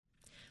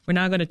We're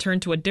now going to turn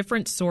to a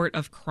different sort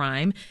of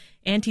crime,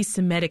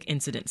 anti-Semitic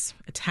incidents,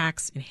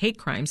 attacks and hate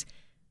crimes.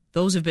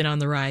 Those have been on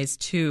the rise,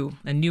 too.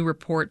 A new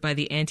report by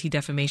the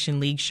Anti-Defamation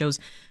League shows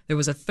there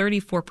was a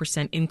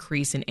 34%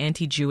 increase in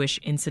anti-Jewish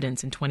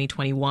incidents in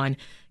 2021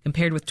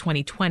 compared with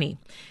 2020.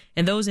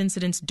 And those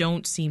incidents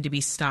don't seem to be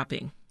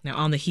stopping. Now,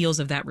 on the heels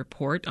of that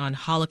report, on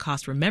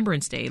Holocaust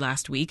Remembrance Day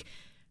last week,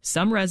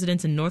 some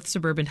residents in north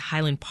suburban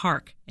Highland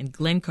Park and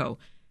Glencoe,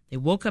 they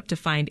woke up to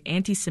find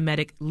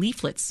anti-Semitic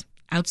leaflets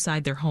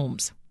outside their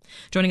homes.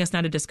 Joining us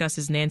now to discuss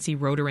is Nancy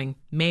Rodering,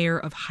 Mayor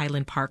of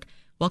Highland Park.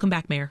 Welcome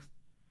back, Mayor.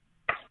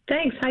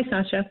 Thanks. Hi,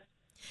 Sasha.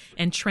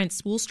 And Trent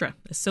Spoolstra,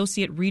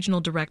 Associate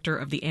Regional Director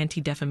of the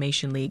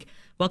Anti-Defamation League.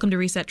 Welcome to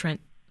Reset, Trent.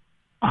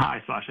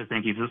 Hi, Sasha.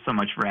 Thank you so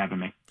much for having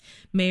me.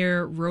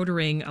 Mayor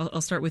Rodering,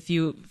 I'll start with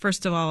you.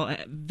 First of all,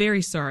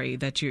 very sorry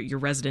that your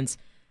residents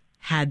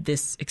had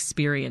this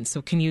experience.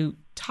 So can you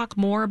talk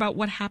more about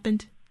what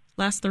happened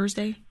last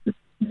Thursday?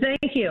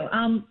 Thank you.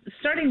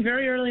 Starting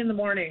very early in the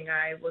morning,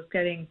 I was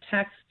getting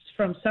texts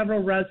from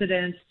several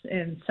residents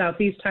in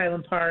Southeast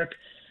Highland Park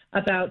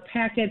about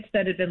packets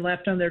that had been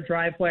left on their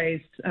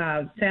driveways,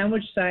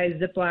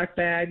 sandwich-sized Ziploc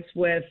bags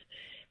with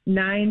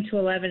 9 to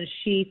 11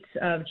 sheets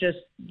of just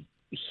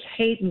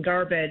hate and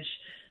garbage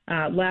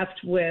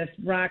left with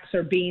rocks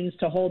or beans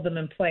to hold them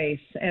in place.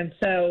 And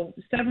so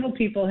several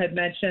people had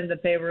mentioned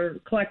that they were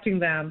collecting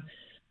them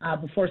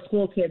before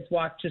school kids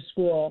walked to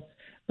school.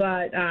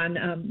 But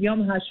on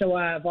Yom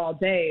HaShoah of all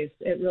days,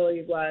 it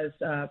really was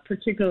a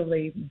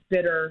particularly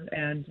bitter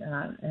and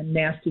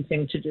nasty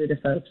thing to do to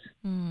folks.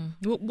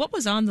 What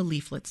was on the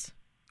leaflets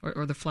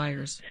or the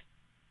flyers?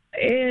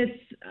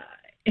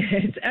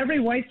 It's every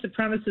white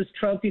supremacist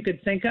trope you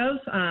could think of,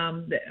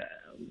 on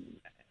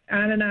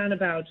and on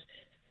about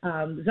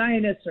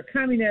Zionists or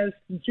communists,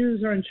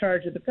 Jews are in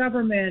charge of the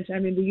government. I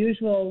mean, the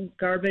usual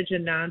garbage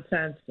and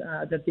nonsense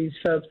that these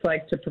folks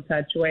like to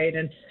perpetuate.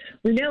 And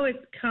we know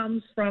it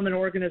comes from an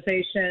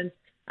organization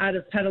out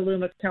of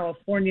Petaluma,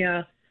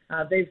 California.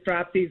 They've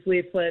dropped these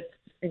leaflets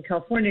in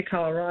California,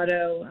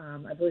 Colorado,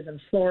 I believe in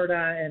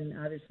Florida, and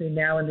obviously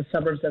now in the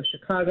suburbs of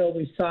Chicago.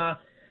 We saw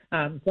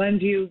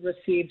Glenview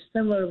received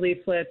similar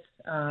leaflets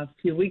a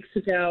few weeks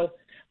ago.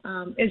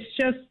 It's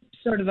just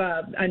sort of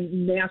a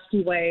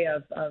nasty way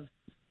of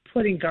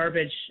putting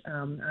garbage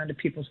onto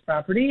people's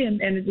property, and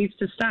it needs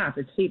to stop.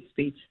 It's hate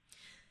speech.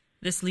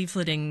 This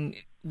leafleting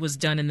was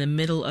done in the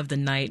middle of the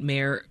night,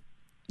 Mayor.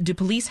 Do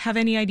police have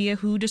any idea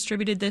who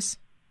distributed this?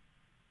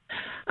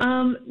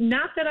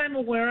 Not that I'm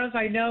aware of.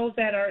 I know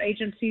that our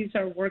agencies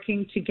are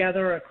working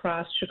together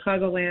across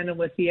Chicagoland and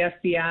with the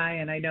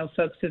FBI, and I know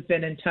folks have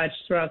been in touch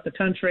throughout the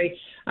country.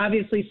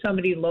 Obviously,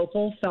 somebody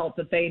local felt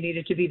that they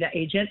needed to be the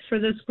agent for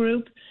this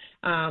group,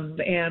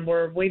 and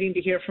we're waiting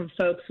to hear from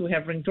folks who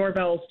have Ring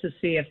doorbells to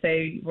see if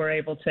they were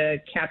able to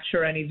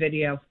capture any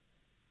video.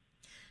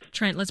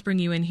 Trent, let's bring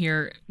you in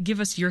here. Give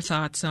us your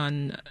thoughts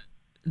on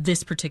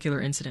this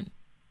particular incident.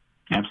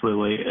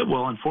 Absolutely.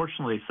 Well,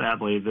 unfortunately,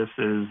 sadly, this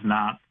is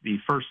not the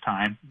first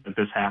time that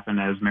this happened,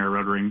 as Mayor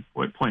Rodering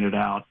pointed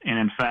out. And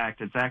in fact,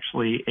 it's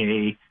actually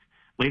a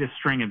latest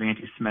string of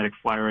anti-Semitic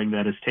flyering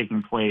that is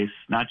taking place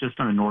not just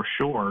on the North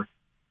Shore,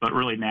 but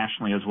really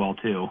nationally as well,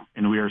 too.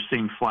 And we are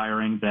seeing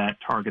flyering that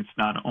targets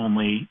not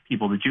only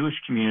people of the Jewish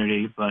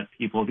community, but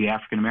people of the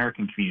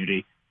African-American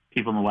community,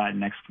 people in the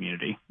Latinx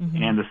community.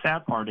 Mm-hmm. And the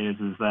sad part is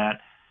that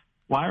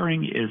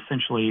flyering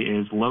essentially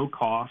is low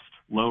cost,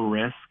 low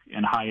risk,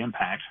 and high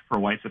impact for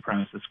white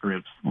supremacist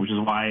groups, which is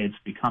why it's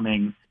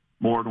becoming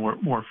more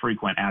and more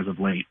frequent as of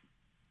late.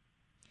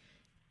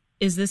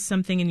 Is this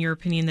something, in your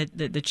opinion,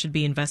 that should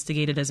be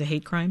investigated as a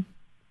hate crime?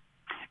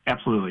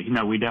 Absolutely.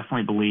 No, we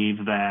definitely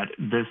believe that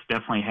this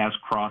definitely has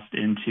crossed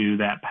into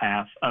that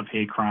path of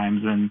hate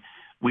crimes. And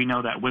we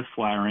know that with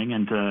flyering,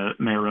 and to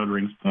Mayor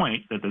Rodering's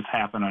point that this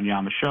happened on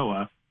Yom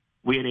HaShoah,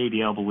 we at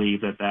ADL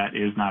believe that that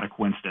is not a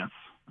coincidence.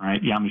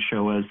 Right? Yom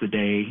HaShoah is the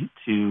day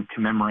to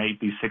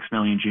commemorate these 6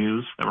 million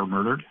Jews that were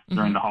murdered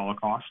during the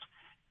Holocaust.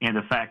 And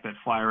the fact that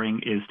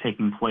flyering is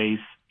taking place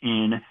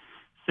in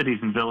cities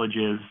and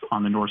villages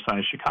on the north side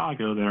of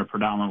Chicago that are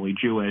predominantly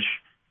Jewish,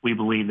 we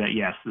believe that,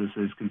 yes, this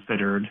is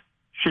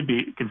should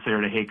be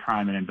considered a hate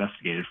crime and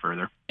investigated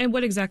further. And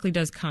what exactly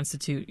does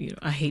constitute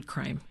a hate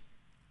crime?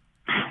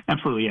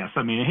 Absolutely, yes.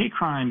 I mean, a hate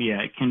crime,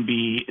 it can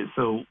be.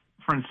 So,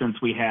 for instance,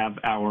 we have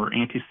our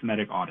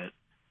anti-Semitic audit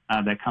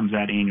that comes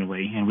out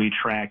annually, and we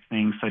track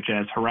things such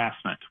as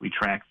harassment. We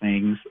track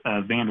things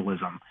of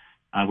vandalism.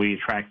 We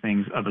track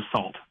things of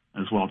assault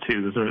as well,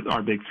 too. Those are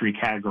our big 3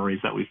 categories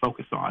that we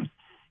focus on.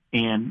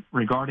 And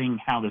regarding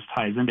how this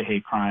ties into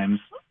hate crimes,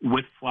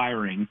 with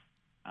flyering,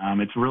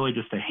 it's really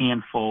just a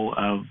handful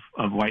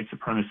of white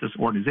supremacist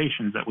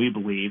organizations that we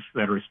believe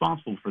that are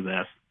responsible for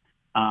this.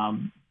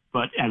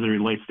 But as it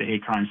relates to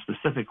hate crimes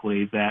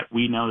specifically, that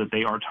we know that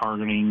they are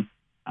targeting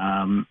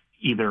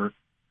either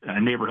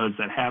neighborhoods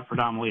that have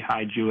predominantly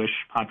high Jewish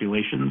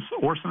populations,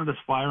 or some of this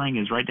flyering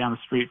is right down the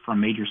street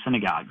from major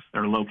synagogues that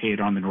are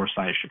located on the north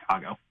side of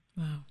Chicago.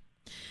 Wow.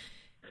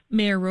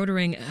 Mayor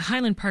Rodering,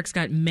 Highland Park's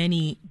got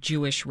many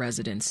Jewish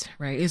residents,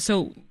 right?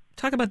 So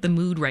talk about the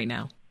mood right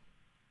now.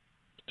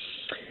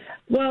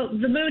 Well,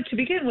 the mood to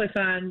begin with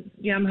on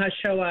Yom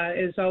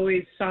HaShoah is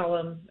always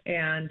solemn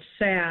and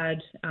sad.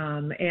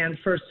 And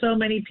for so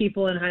many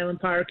people in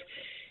Highland Park,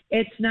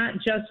 it's not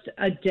just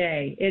a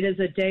day. It is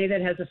a day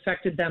that has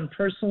affected them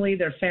personally,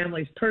 their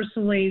families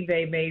personally.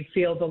 They may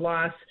feel the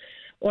loss,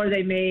 or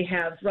they may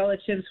have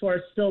relatives who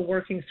are still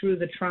working through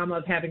the trauma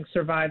of having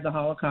survived the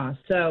Holocaust.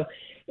 So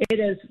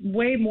it is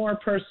way more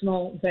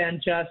personal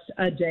than just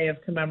a day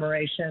of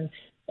commemoration.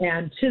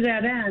 And to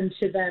that end,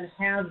 to then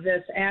have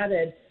this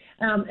added,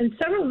 and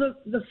several of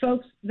the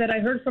folks that I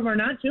heard from are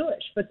not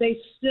Jewish, but they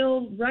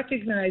still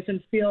recognize and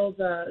feel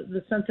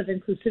the sense of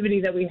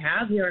inclusivity that we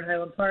have here in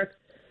Highland Park.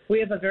 We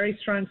have a very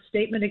strong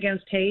statement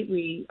against hate.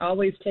 We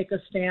always take a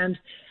stand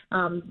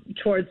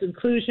towards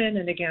inclusion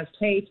and against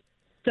hate.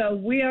 So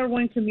we are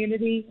one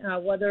community,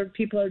 whether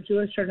people are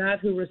Jewish or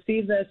not, who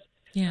receive this.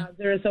 Yeah.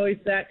 There is always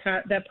that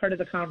part of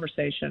the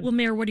conversation. Well,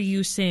 Mayor, what are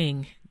you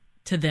saying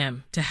to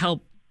them to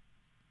help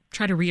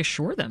try to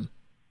reassure them?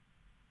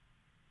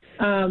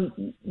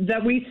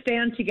 That we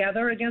stand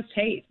together against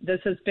hate. This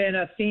has been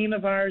a theme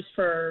of ours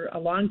for a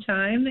long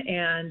time,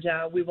 and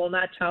we will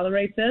not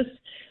tolerate this.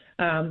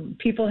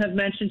 People have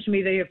mentioned to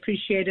me they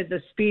appreciated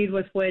the speed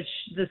with which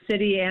the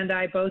city and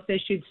I both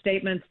issued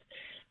statements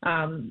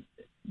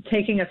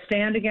taking a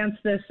stand against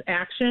this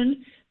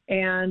action,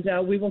 and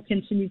we will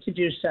continue to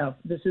do so.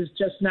 This is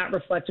just not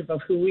reflective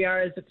of who we are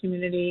as a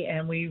community,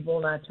 and we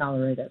will not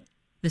tolerate it.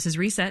 This is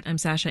Reset. I'm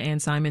Sasha Ann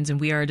Simons, and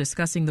we are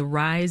discussing the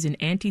rise in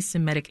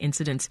anti-Semitic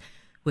incidents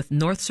with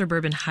North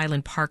Suburban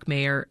Highland Park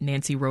Mayor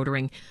Nancy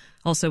Rotering.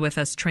 Also with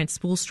us, Trent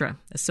Spoolstra,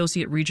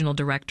 Associate Regional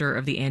Director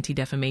of the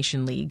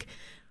Anti-Defamation League.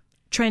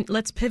 Trent,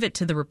 let's pivot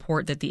to the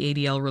report that the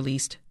ADL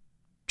released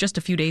just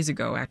a few days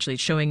ago, actually,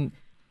 showing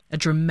a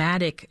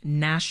dramatic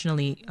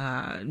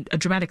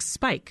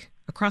spike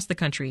across the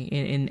country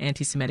in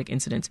anti-Semitic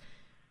incidents.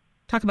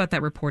 Talk about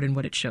that report and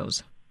what it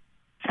shows.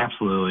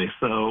 Absolutely.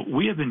 So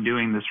we have been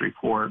doing this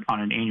report on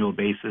an annual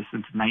basis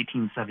since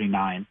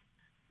 1979,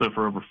 so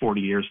for over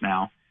 40 years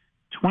now.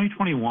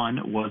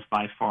 2021 was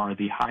by far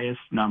the highest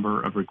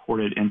number of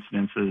recorded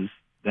incidences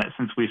that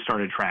since we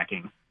started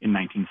tracking in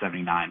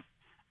 1979.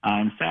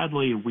 And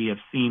sadly, we have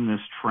seen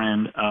this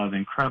trend of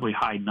incredibly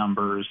high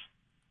numbers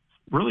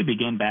really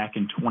begin back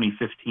in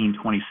 2015,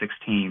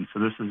 2016. So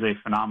this is a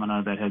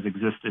phenomena that has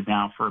existed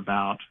now for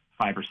about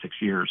 5 or 6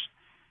 years.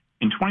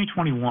 In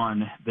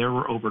 2021, there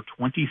were over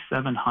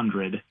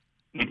 2,700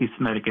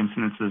 anti-Semitic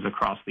incidences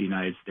across the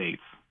United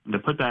States. And to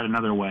put that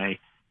another way,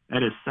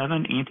 that is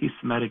 7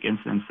 anti-Semitic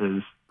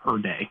incidences per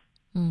day.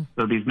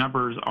 So these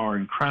numbers are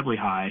incredibly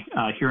high.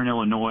 Here in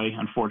Illinois,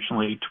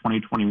 unfortunately,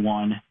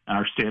 2021,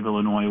 our state of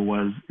Illinois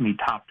was in the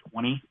top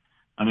 20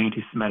 of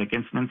anti-Semitic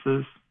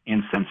incidences.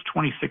 And since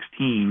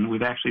 2016,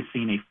 we've actually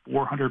seen a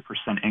 400%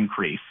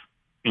 increase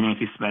in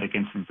anti-Semitic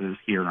instances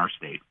here in our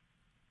state.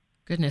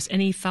 Goodness.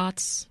 Any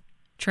thoughts,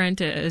 Trent,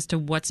 as to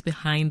what's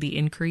behind the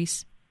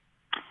increase?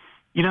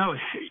 You know,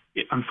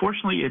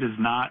 unfortunately, it is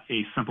not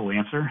a simple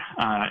answer.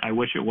 I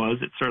wish it was.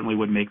 It certainly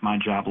would make my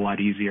job a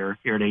lot easier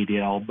here at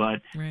ADL.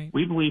 But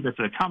we believe it's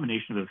a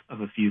combination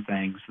of a few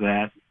things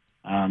that,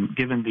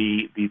 given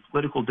the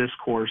political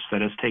discourse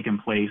that has taken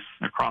place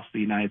across the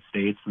United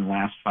States in the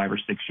last 5 or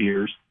 6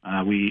 years,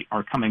 we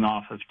are coming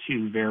off of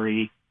 2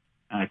 very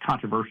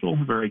controversial,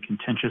 very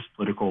contentious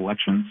political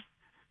elections.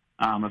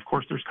 Of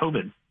course, there's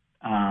COVID.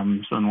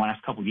 So in the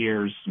last couple of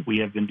years, we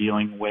have been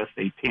dealing with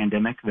a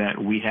pandemic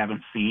that we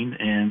haven't seen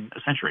in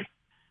a century.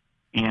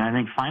 And I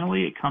think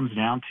finally it comes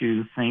down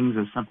to things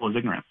as simple as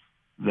ignorance,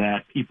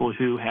 that people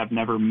who have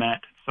never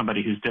met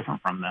somebody who's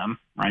different from them,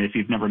 right? If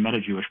you've never met a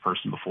Jewish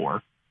person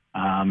before,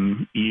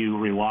 you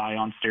rely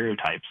on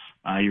stereotypes.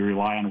 You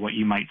rely on what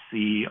you might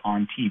see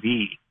on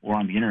TV or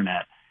on the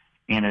internet.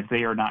 And if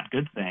they are not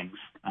good things,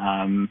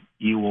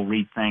 you will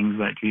read things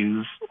that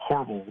use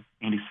horrible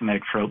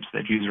anti-Semitic tropes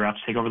that Jews are out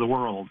to take over the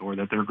world, or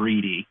that they're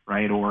greedy,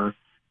 right, or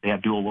they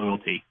have dual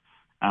loyalty.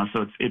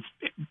 So it's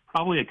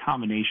probably a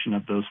combination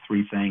of those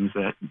 3 things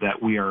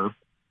that we are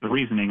the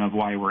reasoning of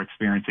why we're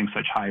experiencing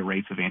such high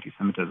rates of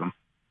anti-Semitism.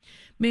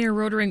 Mayor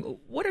Rotering,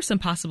 what are some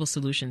possible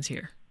solutions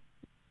here?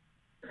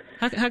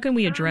 How can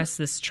we address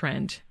this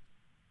trend?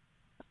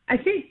 I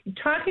think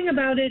talking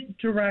about it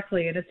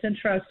directly, and it's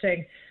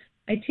interesting.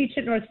 I teach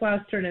at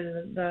Northwestern,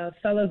 and the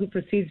fellow who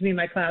precedes me in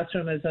my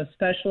classroom is a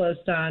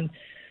specialist on,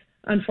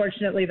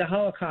 unfortunately, the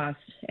Holocaust.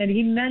 And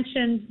he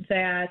mentioned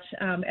that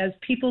as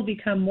people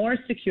become more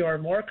secure,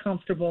 more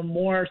comfortable,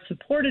 more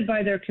supported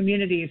by their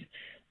communities,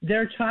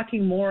 they're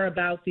talking more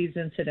about these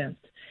incidents.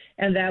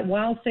 And that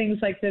while things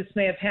like this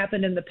may have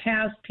happened in the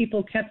past,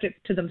 people kept it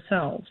to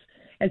themselves.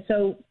 And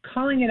so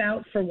calling it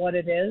out for what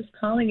it is,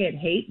 calling it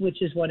hate,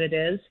 which is what it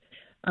is,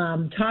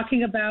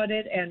 talking about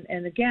it,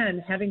 and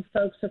again, having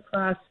folks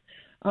across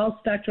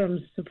all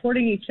spectrums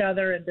supporting each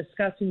other and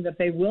discussing that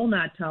they will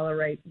not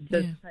tolerate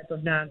this type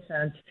of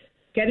nonsense,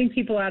 getting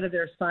people out of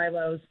their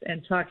silos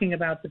and talking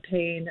about the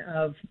pain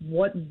of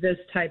what this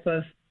type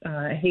of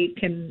hate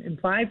can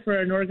imply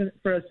for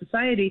for a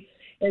society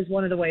is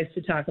one of the ways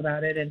to talk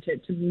about it and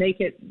to make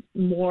it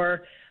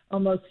more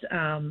almost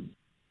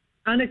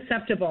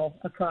unacceptable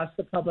across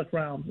the public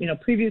realm.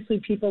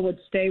 Previously people would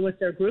stay with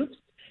their groups,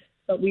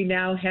 but we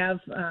now have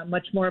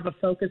much more of a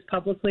focus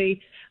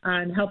publicly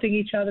on helping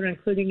each other,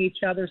 including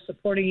each other,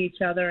 supporting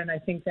each other, and I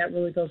think that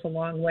really goes a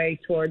long way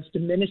towards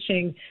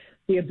diminishing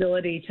the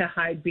ability to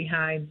hide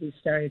behind these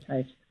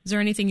stereotypes. Is there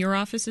anything your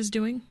office is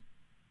doing?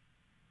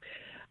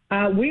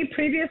 We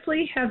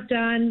previously have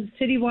done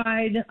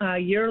citywide,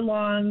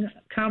 year-long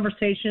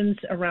conversations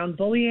around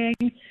bullying,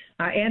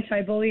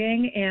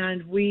 anti-bullying,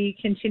 and we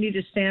continue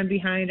to stand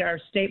behind our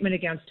statement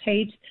against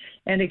hate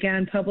and,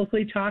 again,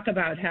 publicly talk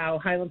about how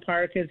Highland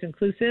Park is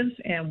inclusive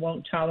and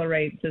won't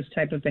tolerate this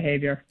type of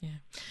behavior. Yeah.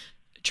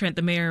 Trent,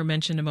 the mayor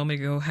mentioned a moment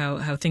ago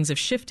how things have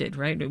shifted,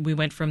 right? We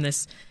went from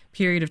this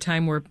period of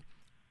time where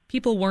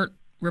people weren't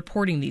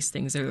reporting these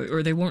things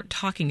or they weren't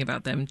talking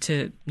about them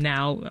to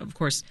now, of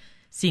course,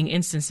 seeing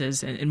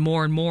instances and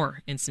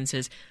more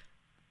instances.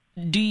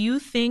 Do you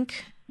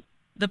think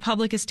the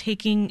public is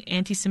taking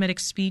anti-Semitic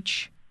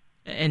speech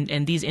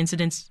and these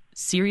incidents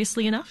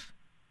seriously enough?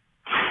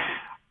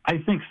 I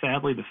think,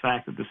 sadly, the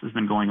fact that this has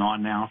been going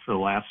on now for the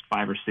last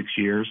 5 or 6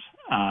 years,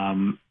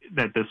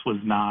 that this was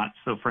not,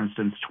 so for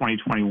instance,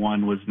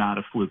 2021 was not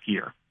a fluke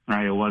year,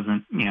 right? It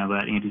wasn't,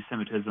 that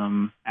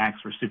anti-Semitism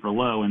acts were super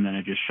low and then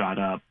it just shot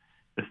up.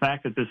 The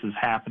fact that this is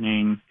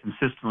happening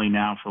consistently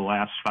now for the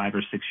last 5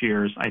 or 6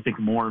 years, I think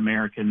more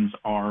Americans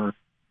are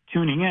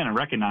tuning in and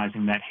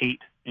recognizing that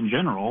hate in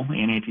general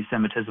and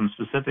anti-Semitism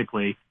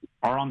specifically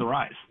are on the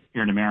rise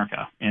here in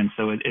America. And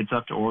so it's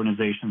up to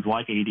organizations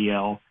like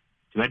ADL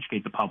to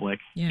educate the public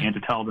and to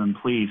tell them,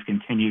 please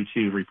continue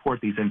to report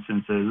these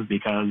instances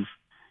because,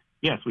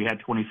 yes, we had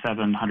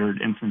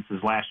 2,700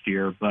 instances last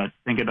year, but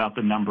think about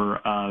the number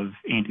of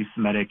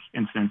anti-Semitic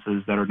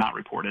incidences that are not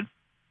reported.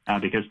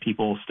 Because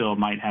people still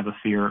might have a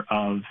fear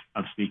of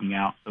speaking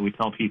out. So we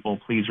tell people,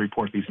 please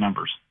report these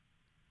numbers.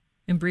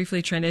 And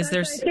briefly, Trent, is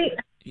there...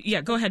 Yeah,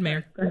 go ahead,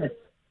 Mayor. Go ahead.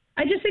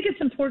 I just think it's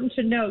important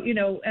to note,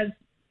 as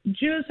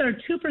Jews are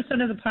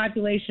 2% of the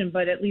population,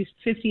 but at least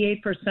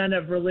 58%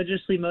 of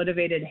religiously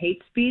motivated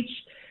hate speech,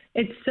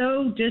 it's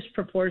so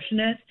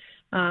disproportionate.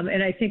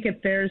 And I think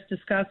it bears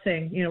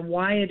discussing,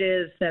 why it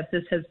is that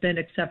this has been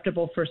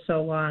acceptable for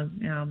so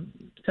long.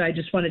 So I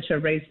just wanted to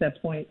raise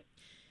that point.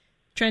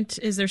 Trent,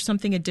 is there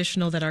something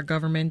additional that our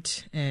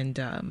government and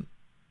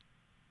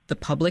the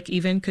public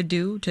even could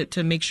do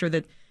to make sure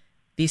that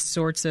these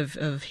sorts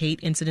of hate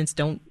incidents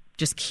don't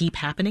just keep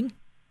happening?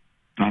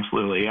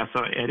 Absolutely. Yeah.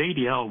 So at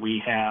ADL,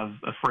 we have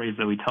a phrase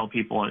that we tell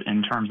people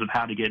in terms of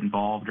how to get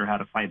involved or how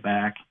to fight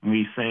back.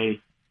 We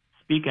say,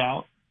 speak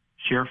out,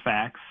 share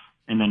facts,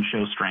 and then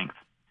show strength.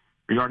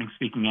 Regarding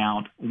speaking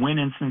out, when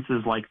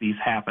instances like these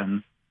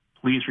happen,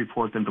 please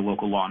report them to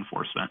local law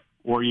enforcement.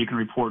 Or you can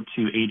report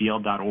to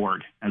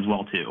adl.org as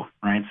well, too,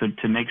 right? So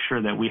to make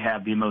sure that we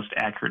have the most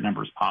accurate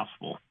numbers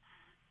possible.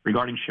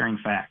 Regarding sharing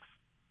facts,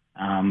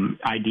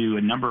 I do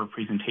a number of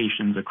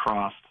presentations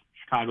across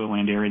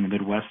Chicagoland area and the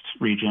Midwest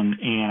region,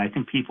 and I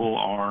think people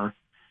are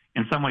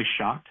in some ways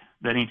shocked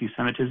that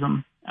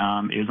anti-Semitism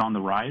is on the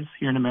rise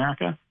here in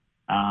America.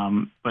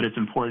 But it's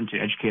important to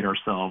educate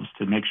ourselves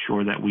to make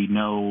sure that we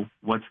know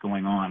what's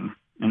going on.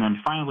 And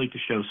then finally, to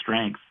show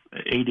strength,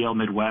 ADL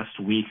Midwest,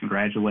 we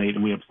congratulate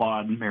and we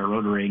applaud Mayor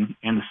Rotering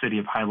and the city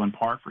of Highland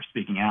Park for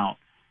speaking out.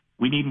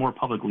 We need more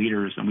public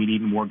leaders and we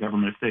need more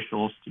government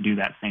officials to do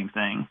that same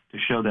thing, to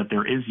show that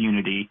there is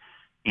unity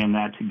and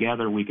that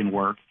together we can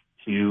work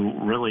to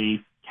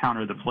really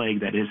counter the plague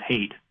that is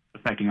hate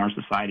affecting our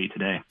society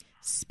today.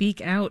 Speak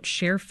out,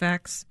 share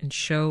facts, and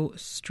show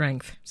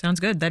strength. Sounds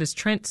good. That is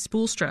Trent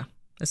Spoolstra,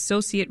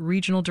 Associate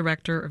Regional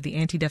Director of the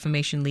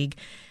Anti-Defamation League.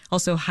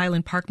 Also,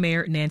 Highland Park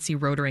Mayor Nancy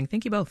Rotering.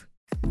 Thank you both.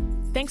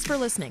 Thanks for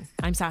listening.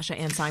 I'm Sasha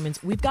Ann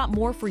Simons. We've got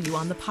more for you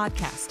on the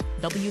podcast,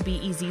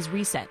 WBEZ's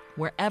Reset,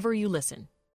 wherever you listen.